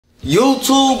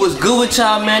YouTube was good with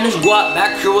y'all, man. This guap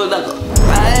back here was like a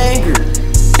banger.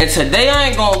 And today I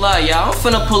ain't gonna lie, y'all, I'm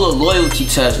finna pull a loyalty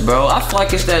test, bro. I feel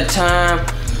like it's that time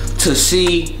to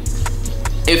see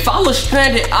if I was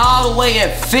stranded all the way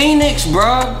in Phoenix,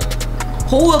 bro,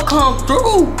 who would come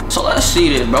through? So let's see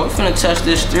this, bro. We finna test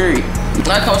this theory.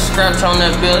 Like, I'm subscribed on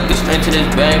that bill. Let's get straight to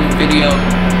this bang video.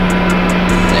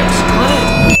 Next clip.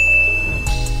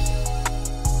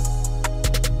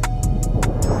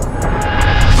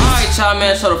 Alright, y'all,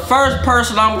 man. So the first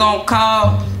person I'm gonna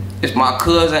call is my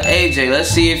cousin AJ.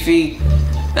 Let's see if he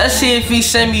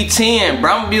send me 10,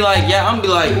 bro. I'm gonna be like, yeah, I'm gonna be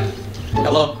like,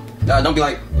 hello. Don't be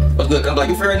like, what's good? I'm like,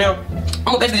 you free right now? I'm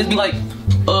gonna basically just be like,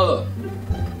 I'm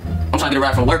trying to get a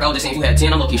ride from work. I was just saying if you had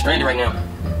 10, I'm low-key stranded right now.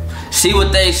 See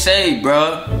what they say,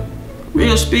 bro.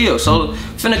 Real spill. So,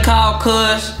 finna call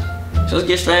cuz. So let's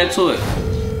get straight into it.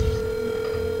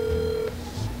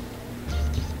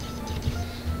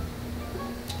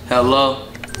 Hello.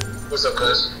 What's up,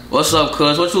 cuz? What's up,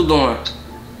 cuz? What you doing?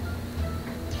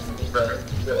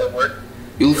 You at work?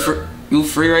 You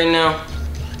free right now?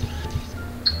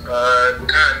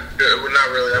 Not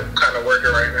really. I'm kind of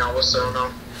working right now. What's going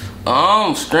on?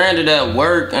 I'm stranded at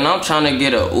work and I'm trying to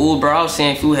get an Uber. I was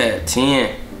saying if you had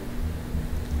 10.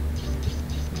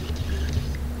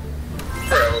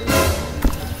 Bro,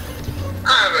 I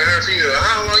haven't heard from you.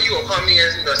 How long you gonna call me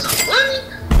asking me some money?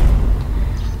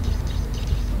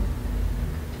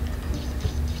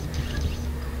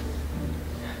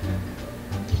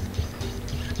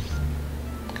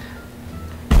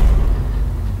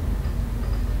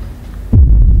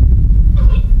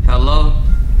 Hello?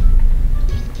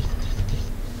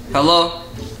 Hello?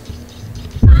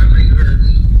 Bro, I know you heard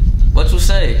me. What you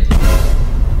say?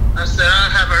 I said I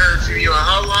haven't heard from you in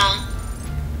how long?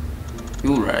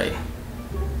 You right.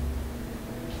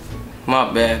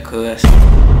 My bad, cuz.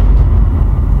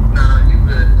 Nah, you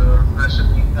good though. I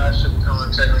should be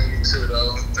contacting you too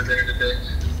though. At the end of the day.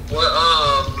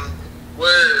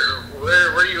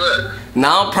 Where you at?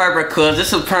 Nah, I'm perfect, cuz.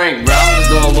 It's a prank, bro. I was just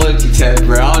doing a loyalty test,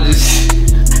 bro. I was just...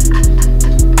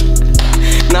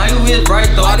 Nah, you is right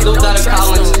though. I do gotta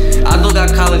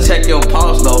call and check your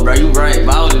pulse though, bro. You right,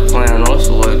 but I was just playing. No, it's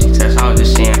a loyalty test. I was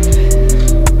just saying.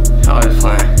 I was just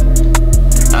playing.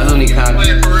 I don't need contact.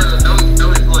 Playing for real?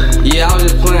 Don't be playing. Yeah, I was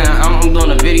just playing. I'm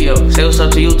doing a video. Say what's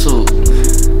up to YouTube.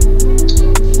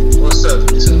 What's up,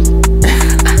 YouTube?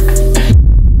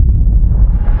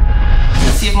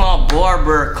 Let's see if my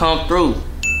barber come through.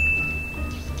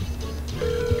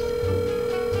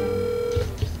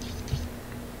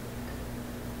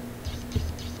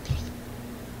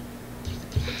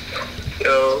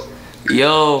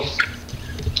 Yo.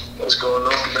 What's going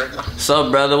on, man? What's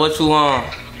up, brother? What you on?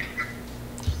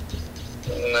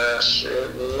 Nah,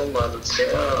 shit, bro. I'm about to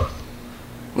tell.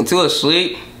 What, you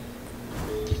asleep?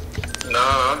 Nah,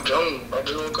 I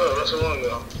just woke up. That's so long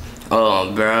ago.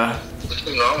 Oh, bruh.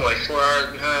 You know, I'm like 4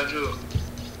 hours behind you.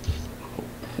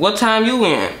 What time you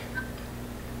in?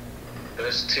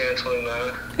 It's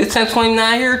 10:29. It's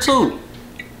 10:29 here too.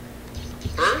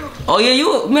 Bro? Oh yeah,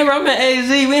 you remember I'm in AZ,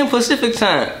 we in Pacific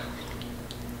time.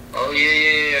 Oh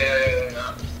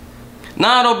yeah.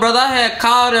 Nah though, brother, I had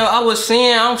called and I was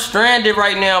saying I'm stranded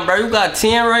right now, bro. You got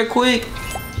 10 right quick?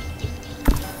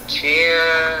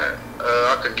 10,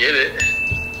 I could get it.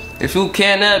 If you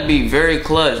can, that'd be very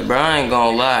clutch, bro. I ain't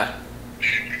gonna lie.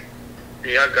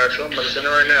 Yeah, I got you. I'm about to send it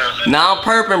right now. Nah, I'm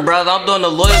perping, brother. I'm doing the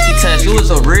loyalty test. You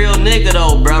was a real nigga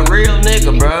though, bro. Real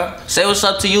nigga, bro. Say what's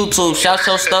up to YouTube. Shout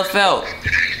your stuff out.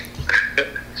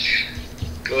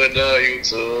 Good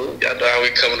YouTube. Y'all know how we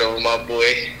coming over, my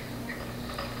boy.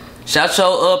 Shout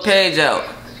your page out.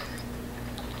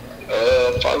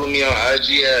 Follow me on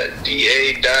IG at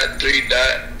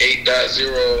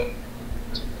da.3.8.0.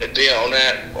 And then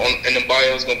in the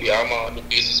bio is gonna be all my the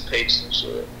business pages and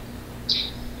shit.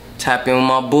 Tap in with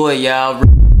my boy, y'all.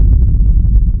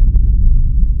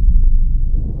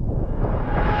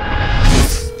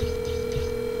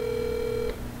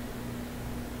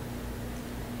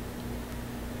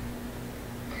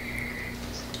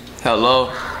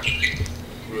 Hello.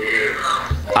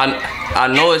 I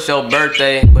know it's your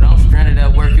birthday, but I'm stranded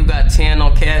at work. You got 10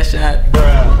 on Cash App?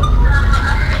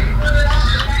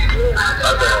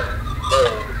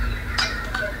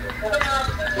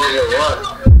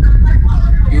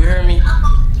 You hear me?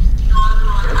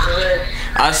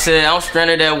 I said I'm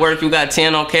stranded at work. You got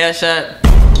 10 on Cash App?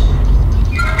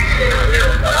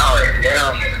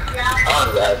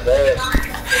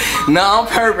 Nah, I'm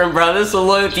perping, bro. This is a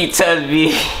loyalty test,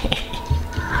 B.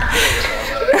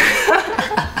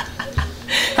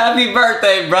 Happy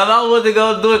birthday, brother. I wasn't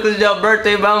gonna do it because it's your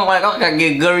birthday, but I'm like, I gotta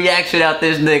get a good reaction out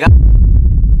this nigga.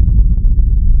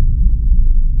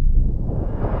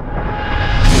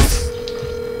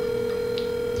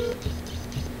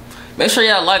 Make sure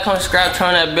y'all like, comment, subscribe,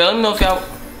 turn that bell. Let me know if y'all.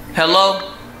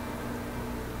 Hello?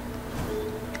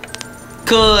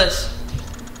 Cuz.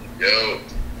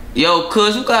 Yo,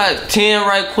 cuz, you got 10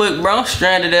 right quick, bro. I'm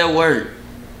stranded at work.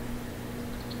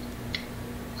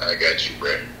 I got you,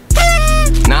 bro.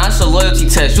 Nah, it's a loyalty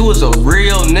test. You was a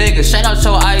real nigga. Shout out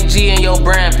your IG and your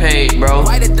brand page, bro.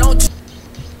 Why don't you?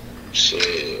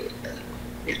 Shit.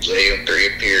 You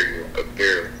JM3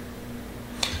 appear.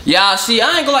 Y'all see,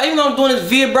 I ain't gonna lie, even though I'm doing this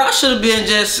video, bro, I should've been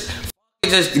just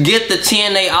get the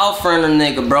TNA offering a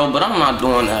nigga, bro. But I'm not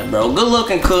doing that, bro. Good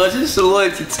looking, cuz. It's a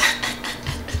loyalty test.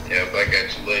 Yeah, but I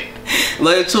got you late.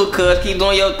 Love you too, cuz. Keep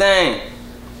doing your thing.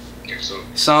 You too.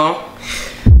 Song.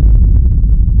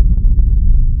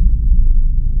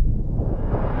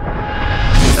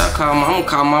 I'm gonna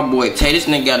call my boy Tay. This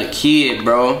nigga got a kid,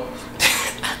 bro.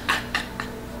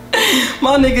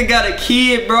 My nigga got a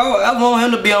kid, bro. I want him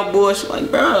to be on bullshit.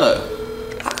 Like, bro,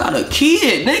 I got a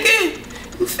kid, nigga.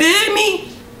 You feel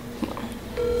me?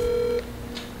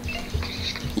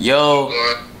 Yo.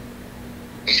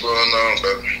 What's going on,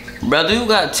 brother? Brother, you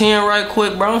got 10 right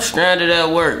quick, bro. I'm stranded at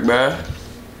work, bro.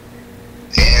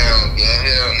 Damn, yeah,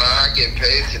 hell nah, I get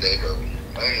paid today, bro.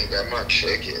 I ain't got my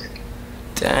check yet.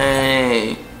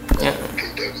 Dang. Yeah.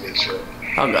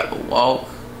 I gotta walk.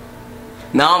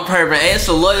 Nah, I'm perfect. Hey, it's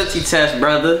a loyalty test,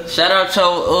 brother. Shout out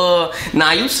your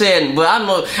nah, you said, but I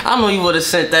know you would have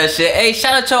sent that shit. Hey,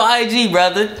 shout out your IG,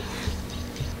 brother.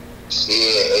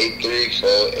 Yeah,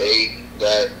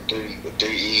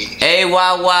 8348.3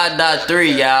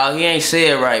 AYY.3, y'all. He ain't say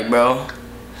it right, bro.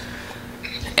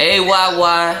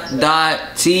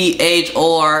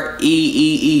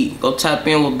 AYY.THOREEE. Go tap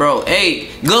in with bro. Hey,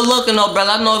 good looking though,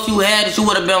 brother. I know if you had it, you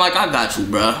would have been like, I got you,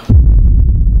 bro.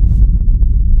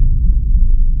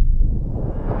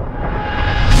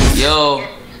 Yo.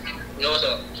 Yo, what's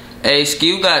up? Hey, Ski,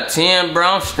 you got 10, bro.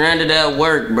 I'm stranded at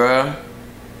work, bro. I ain't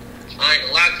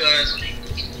gonna lie, cuz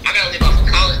I gotta leave out for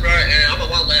college, bro, and I'm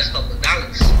gonna want the last couple of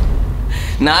dollars.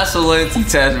 Nah, it's a loyalty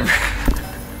test, bro.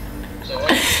 So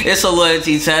what? It's a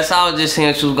loyalty test. I was just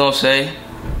hearing what you was gonna say.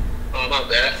 Oh, my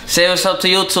bad. Say what's up to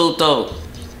YouTube, though.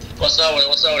 What's up with it?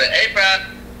 What's up with it? Hey, bro.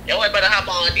 Yo, I better hop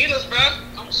on Adidas, bro.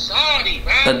 I'm sorry,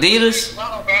 bro. Adidas?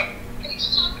 No, bro.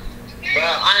 Bro,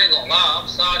 I ain't gonna lie. I'm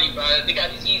sorry, bro. They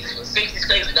got these Yeezys for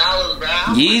 $60, bro.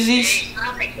 Yeezys? I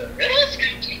take the risk.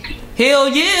 Hell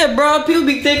yeah, bro. People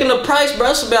be thinking the price, bro.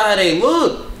 That's about how they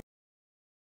look.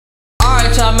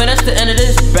 Alright, y'all, man. That's the end of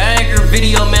this banger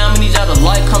video, man.